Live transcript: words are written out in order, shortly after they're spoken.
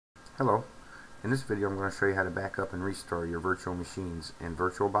Hello, in this video I'm going to show you how to back up and restore your virtual machines in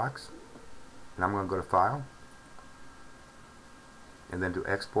VirtualBox. And I'm going to go to File, and then to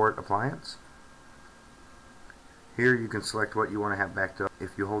Export Appliance. Here you can select what you want to have backed up.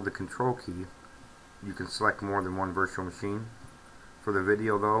 If you hold the Control key, you can select more than one virtual machine. For the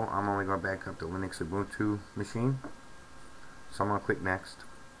video though, I'm only going to back up the Linux Ubuntu machine. So I'm going to click Next,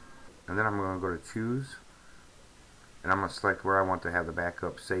 and then I'm going to go to Choose, and I'm going to select where I want to have the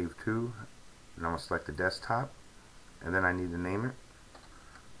backup saved to, and I'm going to select the desktop, and then I need to name it,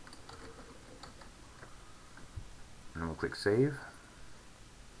 and I'm going to click Save.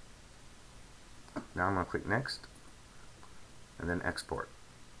 Now I'm going to click Next, and then Export.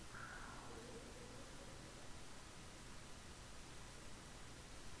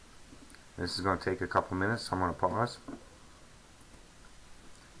 This is going to take a couple minutes, so I'm going to pause.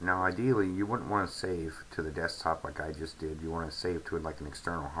 Now ideally you wouldn't want to save to the desktop like I just did. You want to save to it like an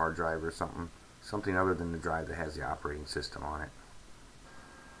external hard drive or something other than the drive that has the operating system on it.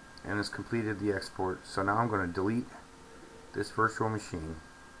 And it's completed the export, so now I'm going to delete this virtual machine,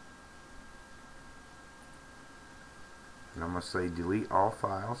 and I'm going to say delete all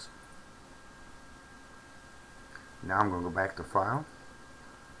files. Now I'm going to go back to File,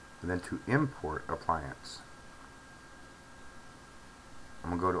 and then to Import Appliance.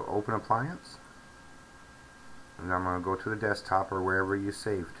 I'm going to go to Open Appliance, and then I'm going to go to the desktop or wherever you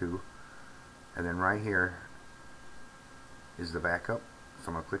save to, and then right here is the backup, so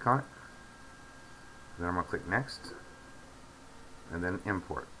I'm going to click on it, then I'm going to click Next, and then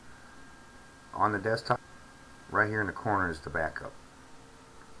Import. On the desktop, right here in the corner is the backup.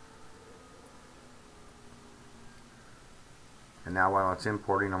 And now while it's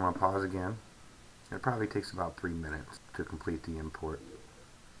importing, I'm going to pause again. It probably takes about 3 minutes to complete the import.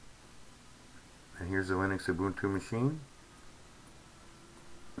 And here's the Linux Ubuntu machine.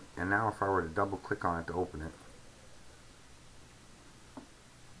 And now if I were to double click on it to open it,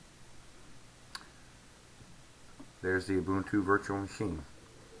 there's the Ubuntu virtual machine.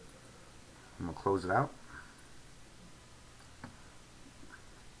 I'm going to close it out.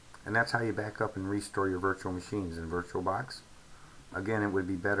 And that's how you back up and restore your virtual machines in VirtualBox. Again, it would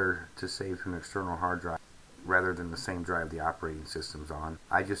be better to save to an external hard drive rather than the same drive the operating system's on.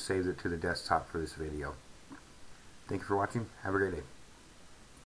 I just saved it to the desktop for this video. Thank you for watching. Have a great day.